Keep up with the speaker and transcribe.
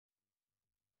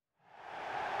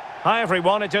Hi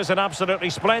everyone, it is an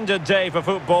absolutely splendid day for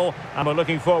football and we're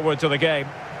looking forward to the game.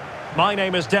 My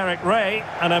name is Derek Ray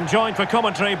and I'm joined for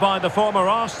commentary by the former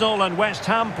Arsenal and West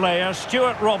Ham player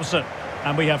Stuart Robson.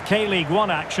 And we have K-League 1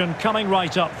 action coming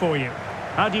right up for you.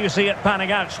 How do you see it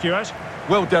panning out, Stuart?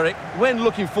 Well, Derek, when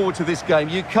looking forward to this game,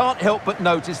 you can't help but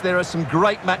notice there are some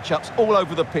great matchups all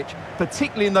over the pitch,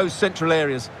 particularly in those central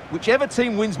areas. Whichever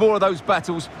team wins more of those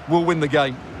battles will win the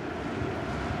game.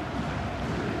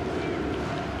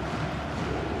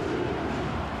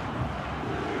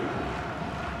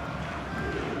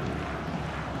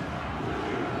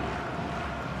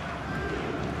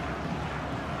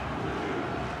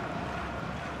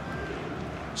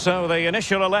 So the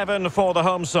initial 11 for the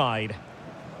home side.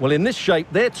 Well, in this shape,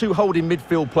 their two holding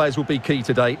midfield players will be key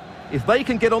today. If they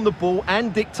can get on the ball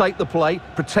and dictate the play,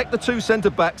 protect the two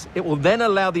centre-backs, it will then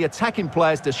allow the attacking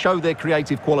players to show their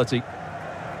creative quality.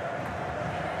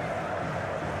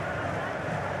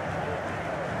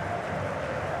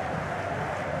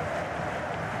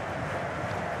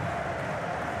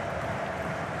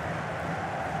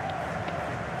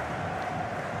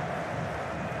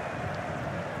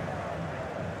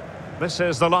 This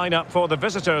is the lineup for the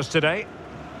visitors today.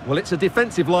 Well, it's a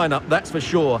defensive lineup, that's for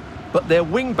sure. But their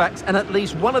wing-backs and at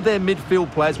least one of their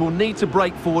midfield players will need to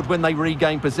break forward when they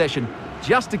regain possession,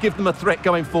 just to give them a threat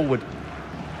going forward.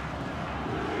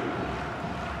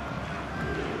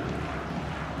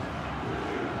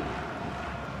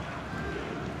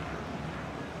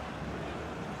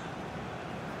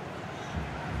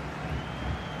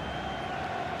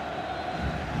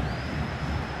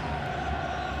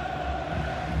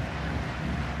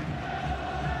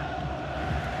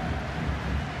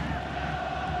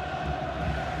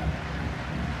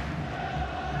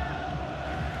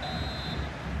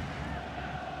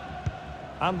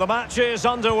 And the match is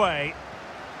underway.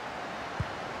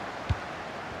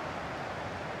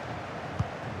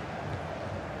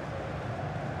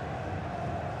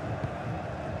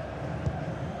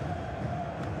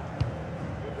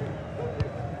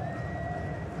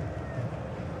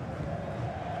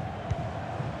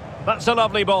 That's a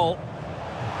lovely ball.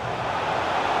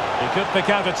 He could pick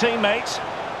out a teammate.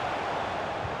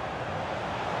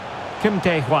 Kim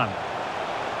Tae-hwan.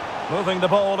 Moving the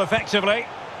ball effectively.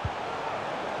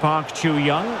 Park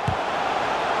Chu-young.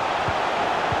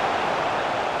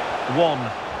 Won.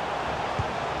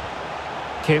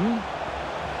 Kim.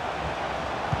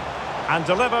 And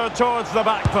delivered towards the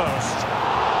back post.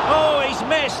 Oh, he's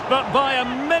missed, but by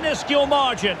a minuscule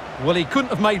margin. Well, he couldn't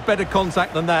have made better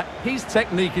contact than that. His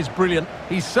technique is brilliant.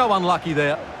 He's so unlucky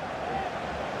there.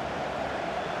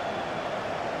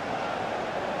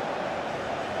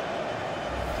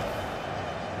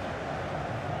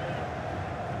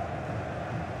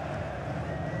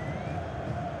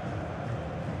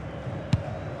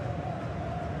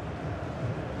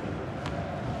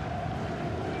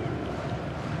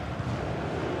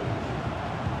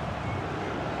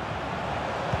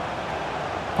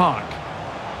 Park.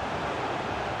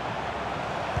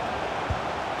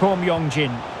 Ko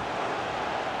Myung-jin.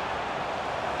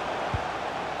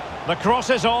 The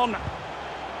cross is on.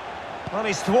 Well,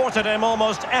 he's thwarted him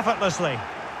almost effortlessly.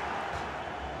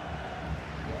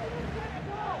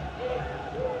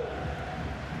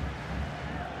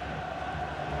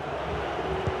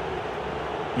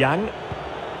 Yang.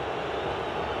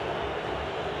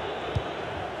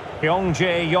 Hyung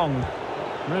Jae-young.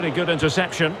 Really good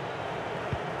interception.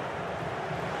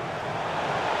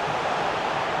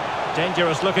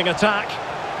 Dangerous looking attack.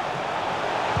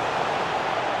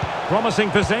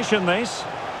 Promising possession this.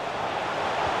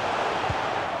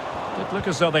 Did look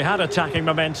as though they had attacking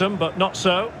momentum, but not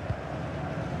so.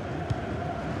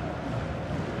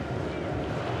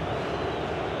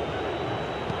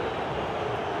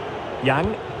 Yang.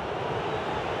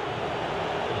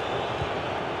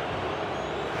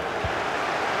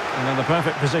 And in the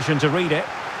perfect position to read it.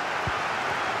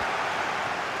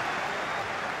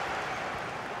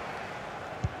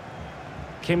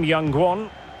 Kim Young-won.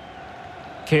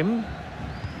 Kim.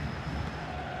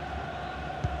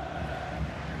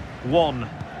 Won.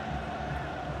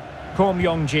 Ko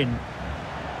Myung-jin.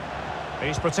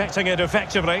 He's protecting it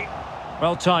effectively.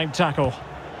 Well-timed tackle.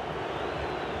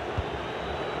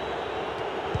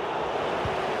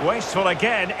 Wasteful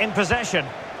again in possession.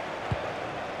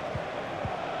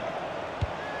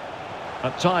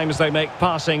 At times they make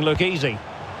passing look easy.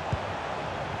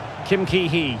 Kim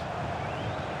Ki-hee.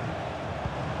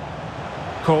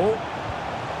 Ko.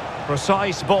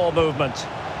 Precise ball movement.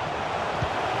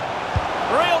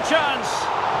 Real chance.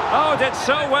 Oh, did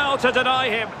so well to deny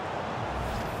him.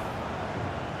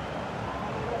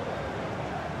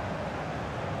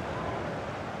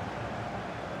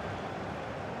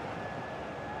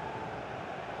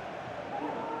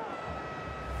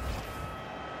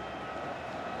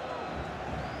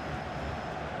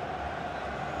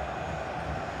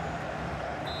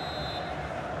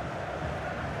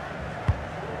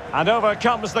 And over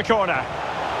comes the corner.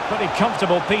 Pretty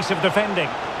comfortable piece of defending.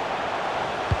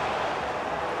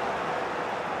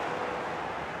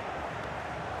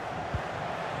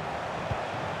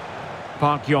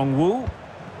 Park Yong-woo.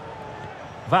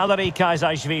 Valery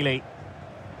Kaisaishvili.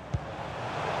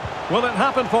 Will it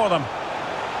happen for them?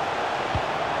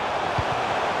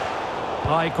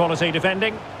 High quality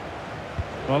defending.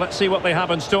 Well, let's see what they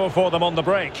have in store for them on the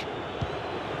break.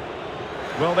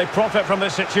 Will they profit from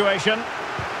this situation?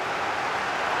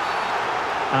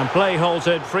 And play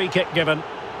halted, free kick given.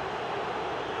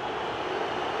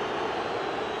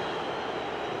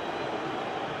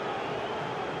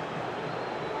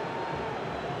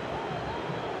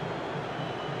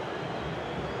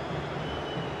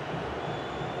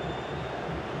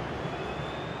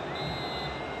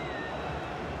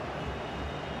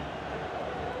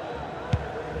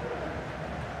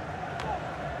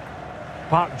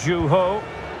 Park Ju-ho.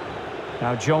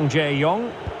 Now Jong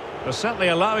Jae-yong. They're certainly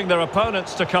allowing their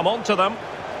opponents to come onto them.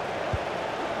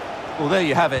 Well, there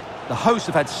you have it. The hosts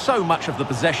have had so much of the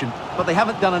possession, but they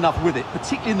haven't done enough with it,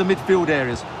 particularly in the midfield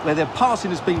areas, where their passing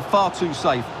has been far too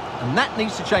safe. And that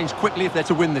needs to change quickly if they're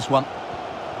to win this one.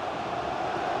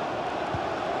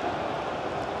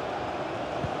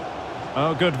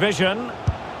 Oh, good vision.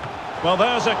 Well,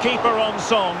 there's a keeper on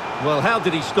song. Well, how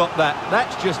did he stop that?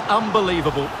 That's just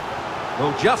unbelievable.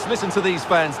 Well, just listen to these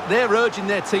fans. They're urging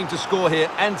their team to score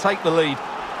here and take the lead.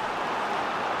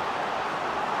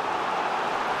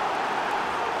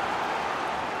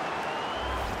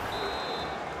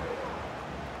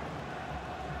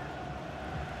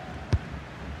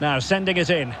 Now sending it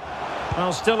in.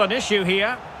 Well, still an issue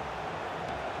here.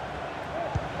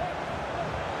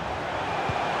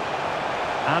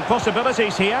 And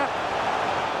possibilities here.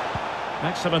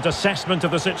 Excellent assessment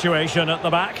of the situation at the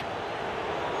back.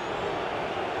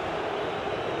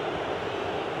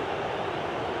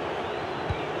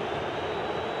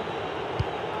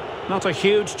 Not a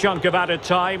huge chunk of added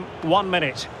time, 1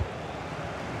 minute.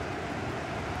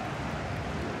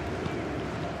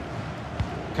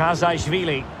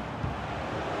 Kaisaishvili.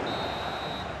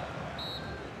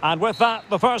 And with that,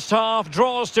 the first half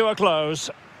draws to a close.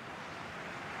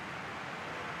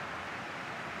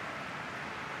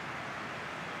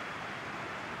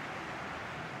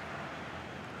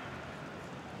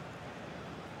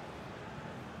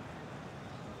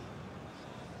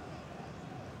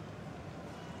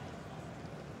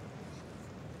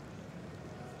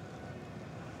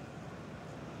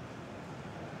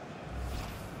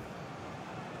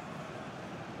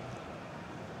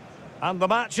 And the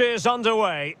match is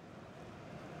underway.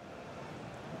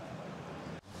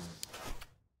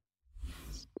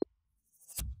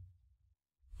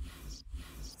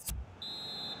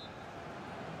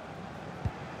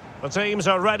 The teams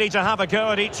are ready to have a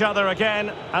go at each other again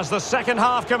as the second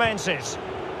half commences.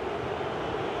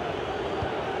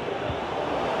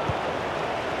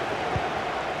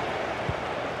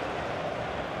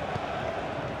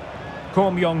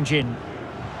 Ko Myung-jin.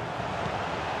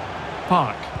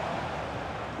 Park.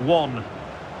 One.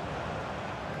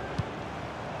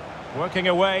 Working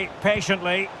away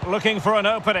patiently, looking for an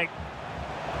opening.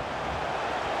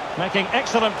 Making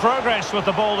excellent progress with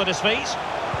the ball at his feet.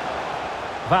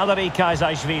 Valery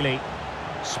Kaisaishvili.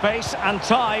 Space and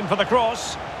time for the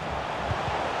cross.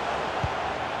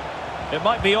 It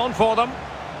might be on for them.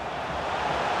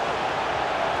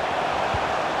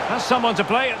 Has someone to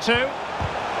play it to.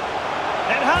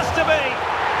 It has to be.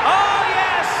 Oh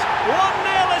yes!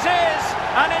 1-0 it is!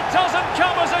 And it doesn't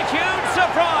come as a huge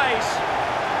surprise.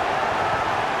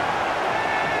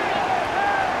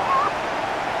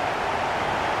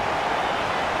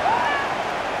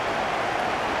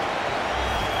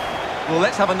 Well,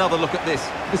 let's have another look at this,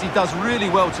 because he does really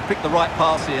well to pick the right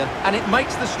pass here, and it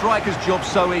makes the striker's job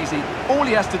so easy. All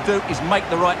he has to do is make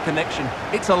the right connection.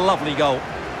 It's a lovely goal.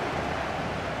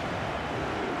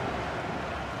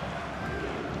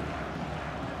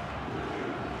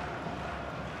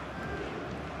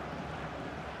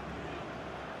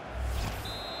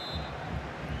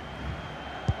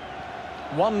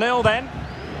 One 1-0 then.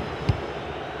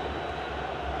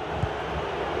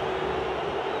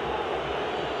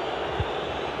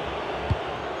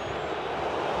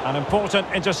 An important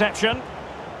interception.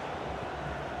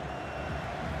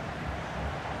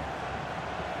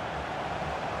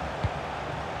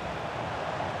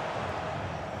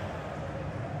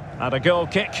 And a goal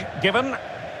kick given.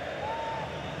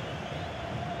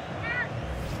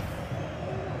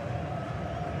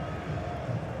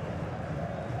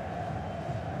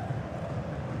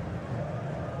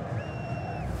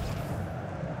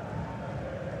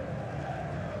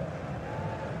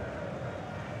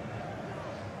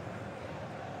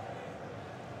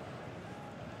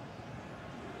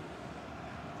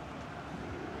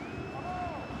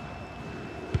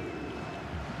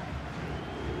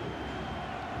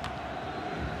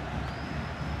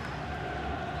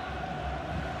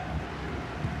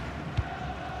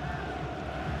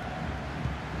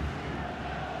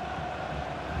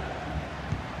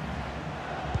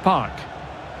 Park.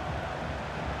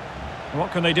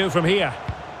 What can they do from here?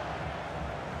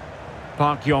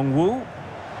 Park Yong-woo.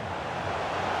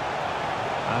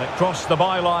 And it crossed the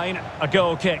byline, a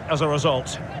goal kick as a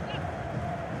result.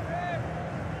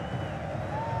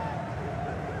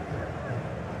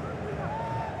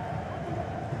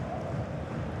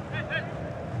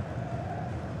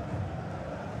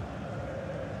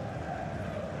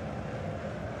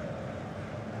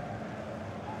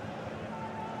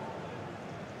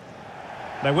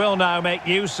 They will now make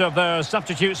use of their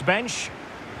substitutes bench.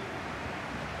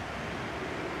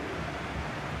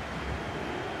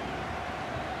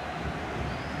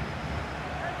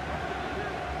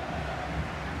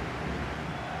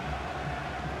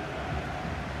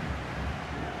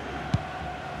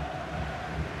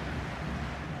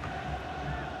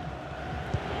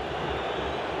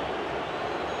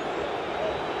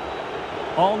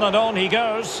 On and on he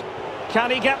goes. Can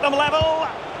he get them level?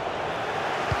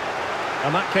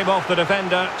 And that came off the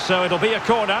defender, so it'll be a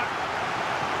corner.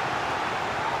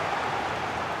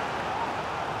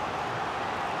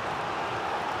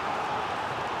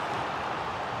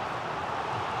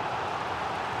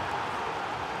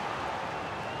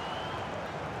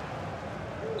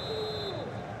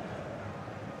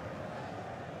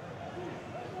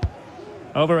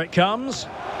 Over it comes.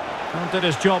 And did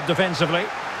his job defensively.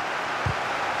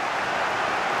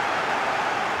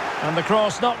 And the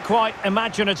cross not quite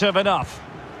imaginative enough.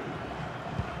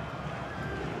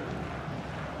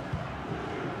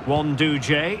 Won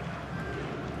Du-jae.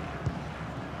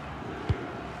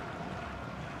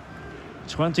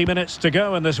 20 minutes to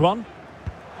go in this one.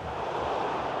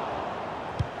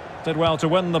 Did well to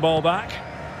win the ball back.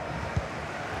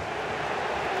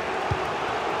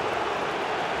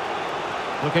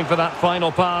 Looking for that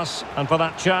final pass and for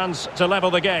that chance to level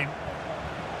the game.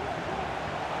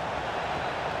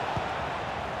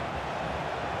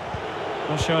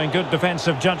 Showing good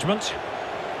defensive judgment.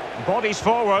 Bodies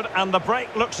forward and the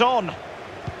break looks on.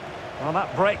 Well,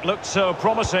 that break looked so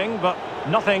promising, but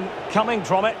nothing coming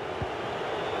from it.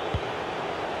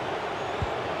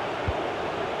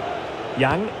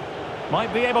 Yang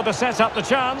might be able to set up the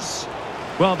chance.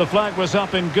 Well, the flag was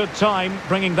up in good time,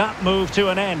 bringing that move to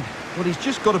an end. Well, he's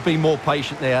just got to be more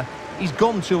patient there. He's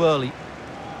gone too early.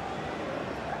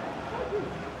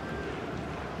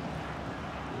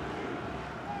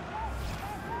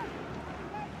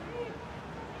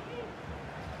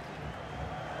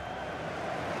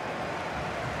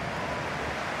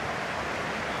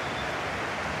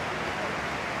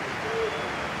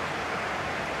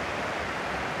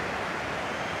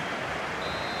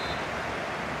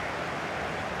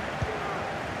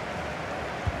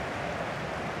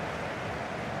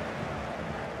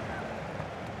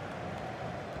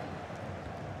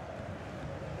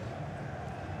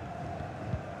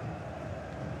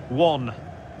 One.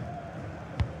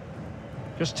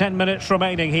 Just 10 minutes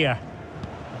remaining here.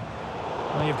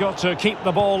 Well, you've got to keep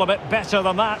the ball a bit better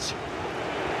than that.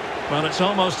 Well, it's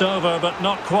almost over, but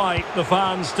not quite. The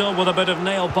fans still with a bit of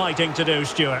nail-biting to do,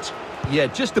 Stuart. Yeah,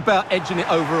 just about edging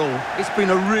it overall. It's been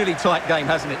a really tight game,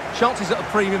 hasn't it? Chances at a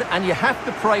premium, and you have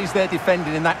to praise their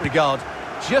defending in that regard.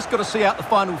 Just got to see out the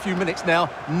final few minutes now.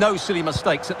 No silly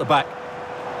mistakes at the back.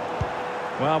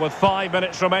 Well, with 5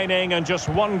 minutes remaining and just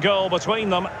one goal between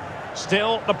them,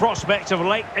 still the prospect of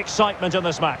late excitement in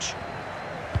this match.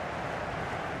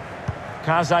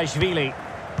 Kazaishvili.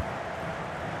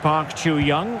 Park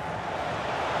Chu-young.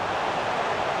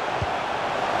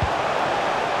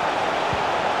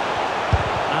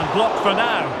 And blocked for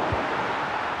now.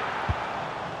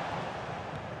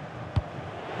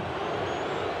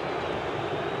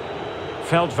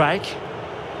 Feldwijk.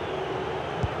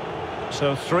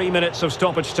 So 3 minutes of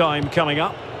stoppage time coming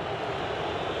up.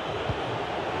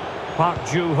 Park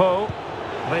Ju-ho.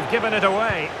 They've given it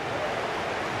away.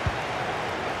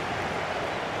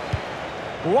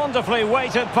 Wonderfully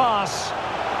weighted pass.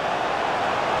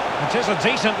 It is a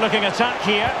decent looking attack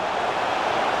here.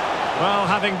 Well,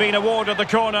 having been awarded the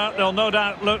corner, they'll no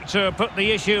doubt look to put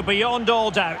the issue beyond all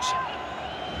doubt.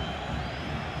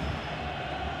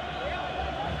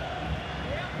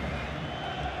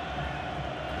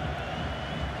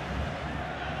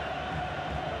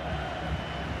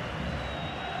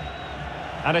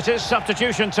 And it is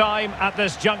substitution time at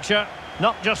this juncture,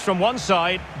 not just from one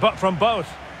side, but from both.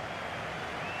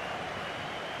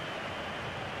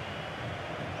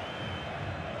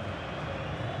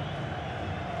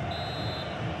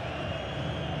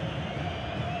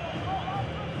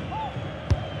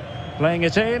 Playing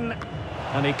it in,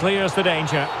 and he clears the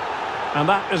danger. And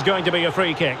that is going to be a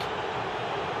free kick.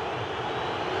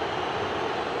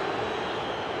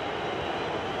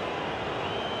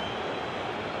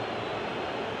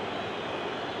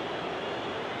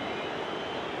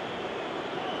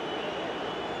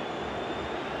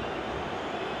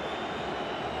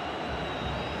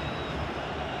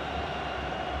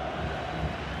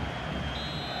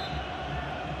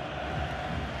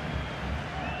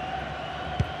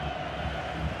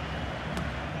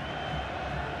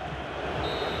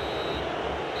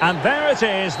 And there it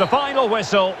is, the final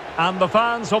whistle, and the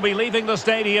fans will be leaving the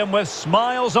stadium with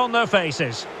smiles on their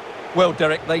faces. Well,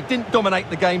 Derek, they didn't dominate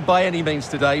the game by any means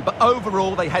today, but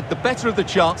overall they had the better of the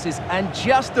chances and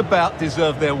just about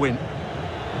deserved their win.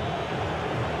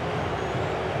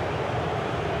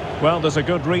 Well, there's a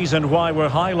good reason why we're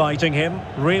highlighting him.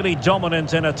 Really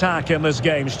dominant in attack in this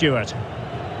game, Stuart.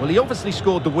 Well, he obviously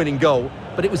scored the winning goal,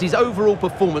 but it was his overall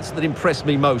performance that impressed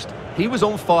me most. He was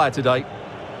on fire today.